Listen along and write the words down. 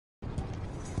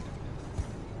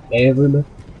Hey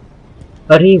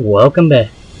everybody, welcome back.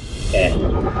 Okay.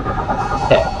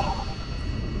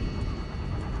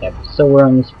 So we're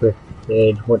on this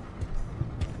bridge. What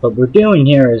we're doing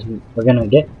here is we're gonna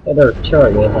get at our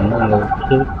target and then we'll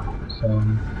kick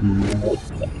some.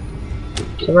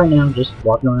 So right now, just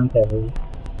walking around casually.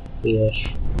 Ish.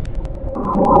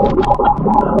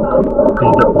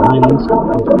 Gonna get behind this.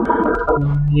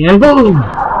 And boom!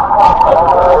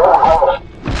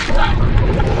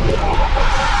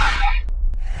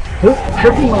 Oop,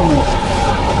 tricky moment.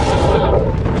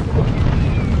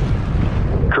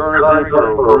 Colonel's in for a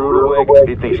rude awakening.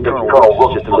 He thinks Colonel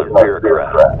Wilkes is just another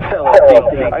bureaucrat. Hell, I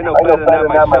know better than that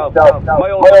myself.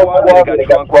 My old squad mate got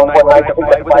drunk one night when I took a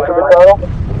fight with the Colonel.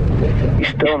 He's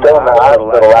still in the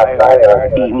hospital last night,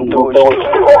 eating through his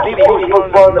teeth. He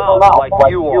was running his mouth like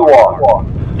you are.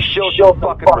 Show some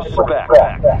fucking respect.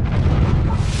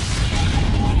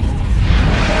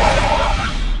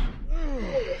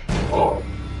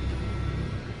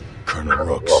 Colonel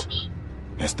Rooks.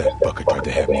 That's that fucker tried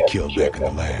to have me killed back in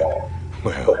the lab.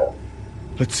 Well,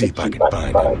 let's see if I can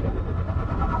find him.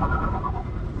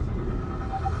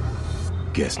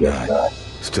 Guess not.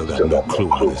 Still got no clue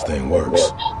how this thing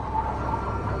works.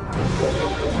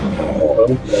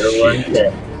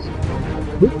 Shit.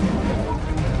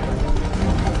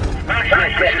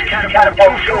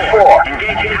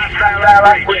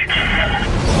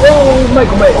 Oh,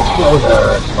 Michael Bay explosion!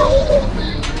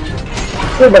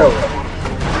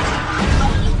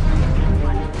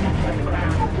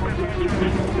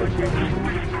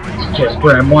 Let's just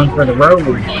grab one for the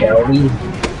road, shall we?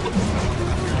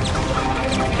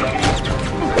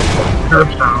 Curb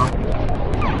stop.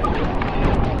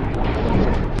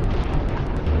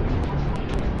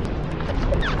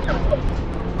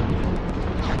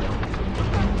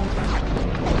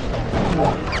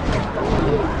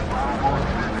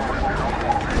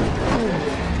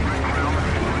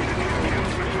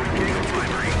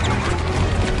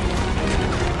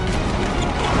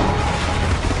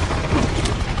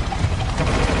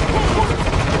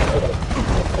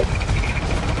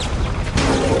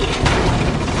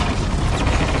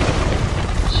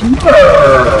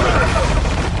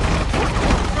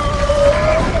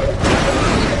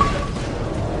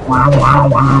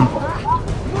 Wow.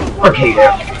 Okay,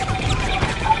 there.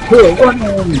 Here, one.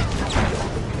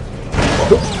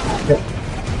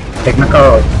 Take my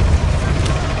card.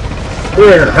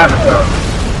 Here, have it, sir.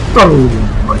 Oh,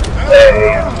 my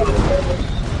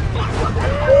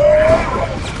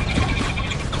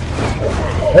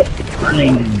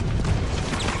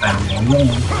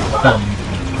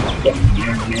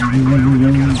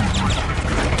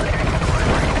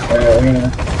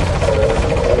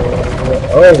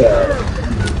oh, there.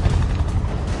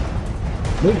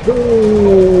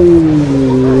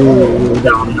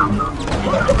 Down.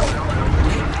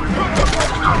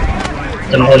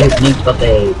 Some all these meat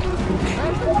buffet.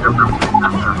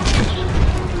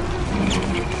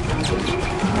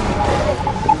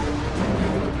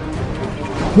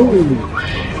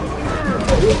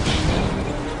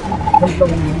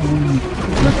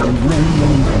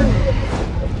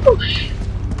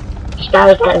 This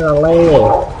guy's got a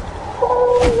leg.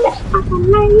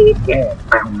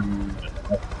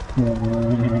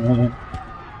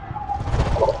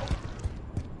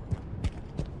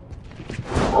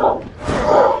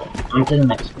 On to the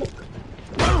next one.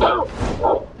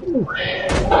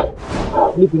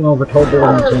 Leaping over tall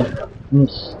buildings in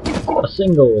a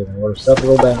single or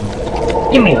several bounds.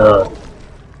 Give me a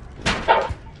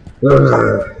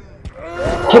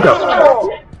kick off.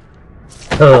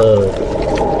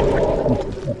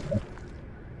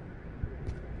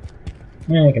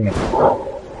 Yeah, I can make it.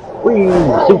 Wee,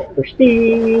 Super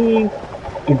Steve!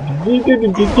 The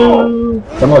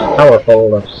most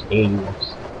powerful of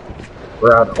Steves.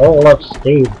 We're out all of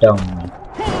Steve-dom.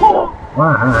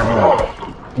 Why?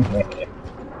 As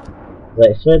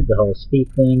I said, the whole Steve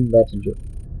thing, that's a joke.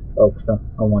 Oh,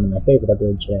 one of my favorite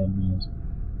bridge animes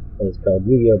is called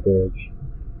Yu-Gi-Oh! Bridge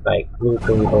by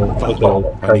krooger, aka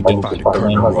I need to find a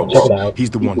Colonel Rooks. Check it out. He's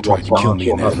the one trying to kill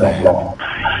me in that lab.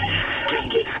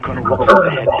 Colonel Wilkes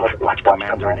ahead. Watch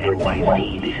Commander in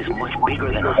NYC. This is much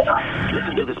bigger than us.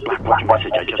 Listen to this black watch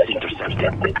message I just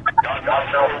intercepted.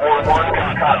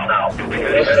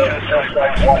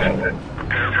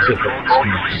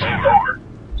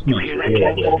 You hear that,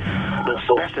 Kenny? Those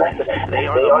specimens, they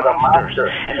are the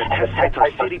monsters, and the test sites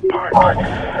are city parks.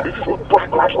 This is what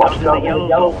Black Watch does in the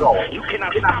yellow zone. You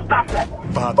cannot stop them.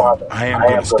 Father, I am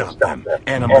going to stop them,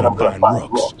 and I'm going to find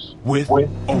Rooks, with or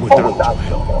without your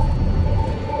help.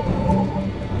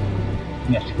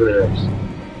 Yes, good.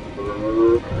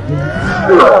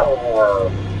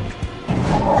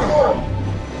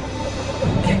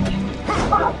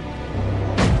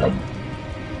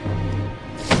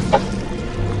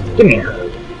 Come here.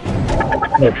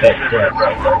 No pet quest.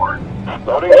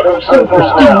 Loading cruise Super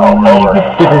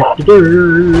Steve.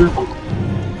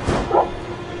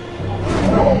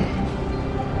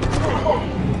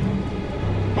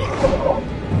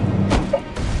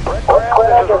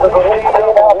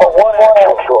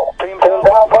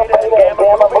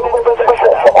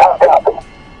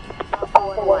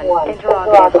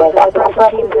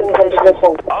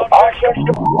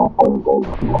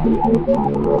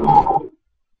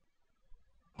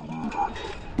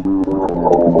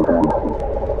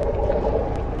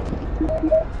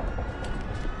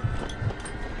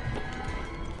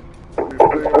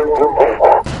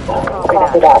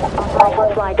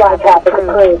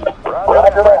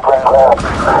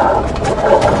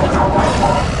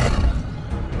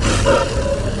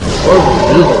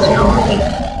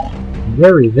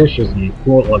 Very vicious and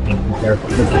cool looking compared to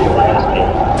the last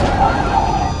game.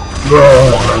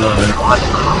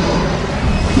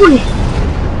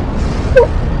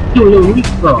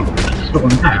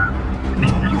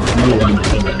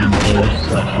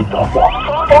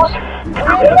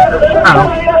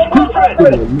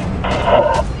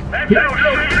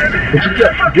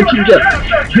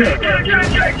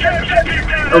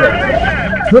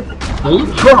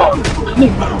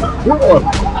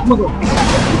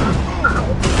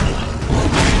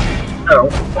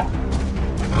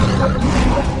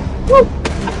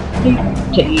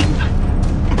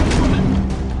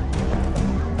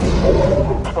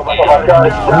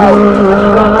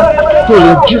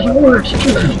 It just works.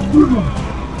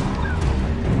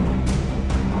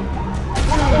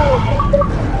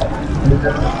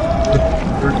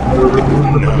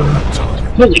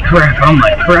 Holy crap, I'm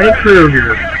like Freddy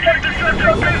Krueger.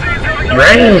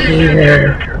 Right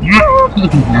here.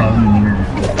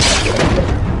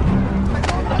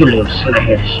 You little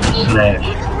slash.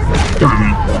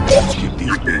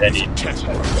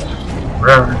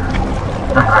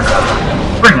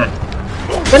 Bring it.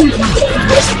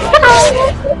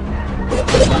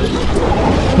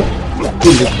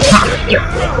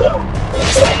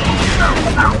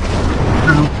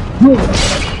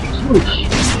 Swoosh.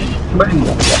 Bang.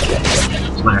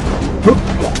 Smack.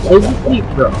 Oversleep,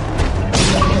 bro.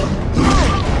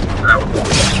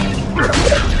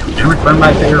 Damn it, find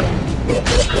my finger.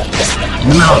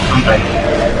 No, I'm back.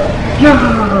 Yeah!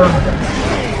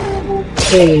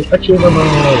 Hey, achievable!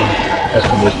 That's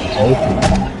what we can say.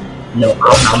 No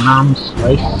nom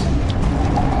slice.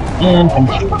 And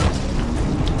finish it.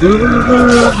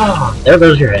 There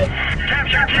goes your head.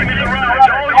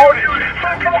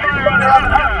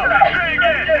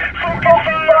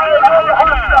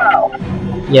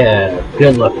 Yeah,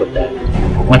 good luck with that.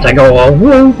 Once I go all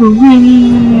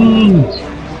Wolverines!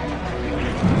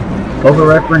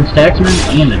 Over-referenced Taxman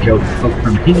and a joke from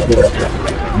Pinboard.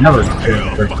 Never considered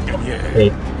the first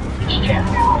page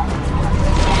channel.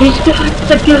 He's got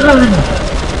the gun!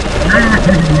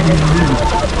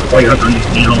 Why are these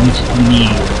belongs to me?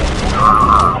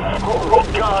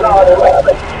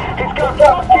 He's got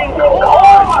fucking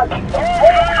God!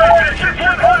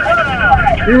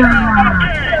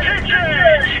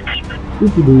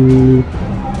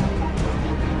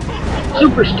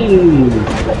 Super Steve!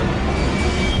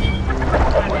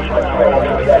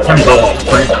 Tempo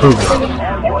for Krooger.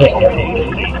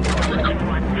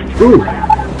 Ooh,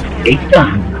 it's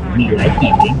done. Me like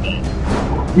it.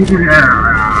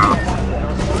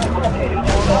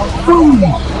 Boom!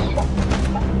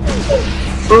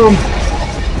 Boom!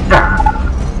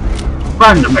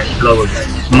 Random explosion.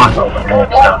 Muscle and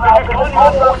stuff.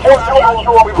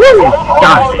 Woo!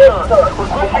 Done!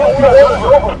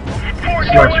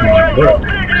 Slash me up.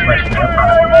 Slash me up.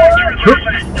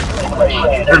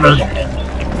 There goes your head.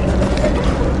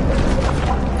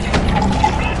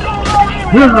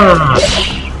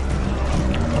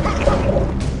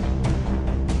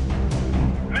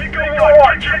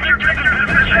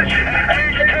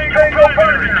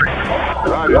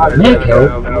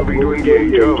 Mako?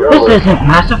 This isn't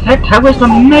Mass Effect. How is the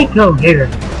Mako here?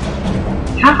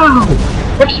 How?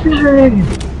 Explain!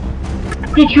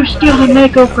 Did you steal the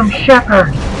Mako from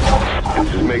Shepard?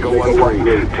 This is Mako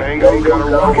 1-3. Tango, got a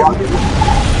rocket.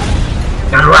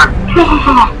 Got a rock.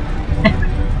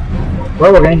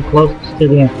 Well, we're getting close to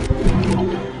the end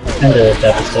of this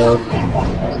episode.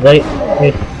 It's late.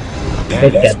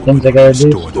 I've got things I gotta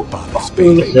do.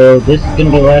 So this is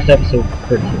gonna be the last episode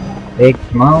for today.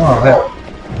 Tomorrow I'll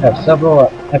have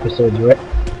several episodes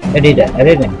ready to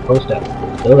edit and post up.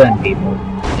 Till then, people,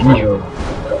 enjoy.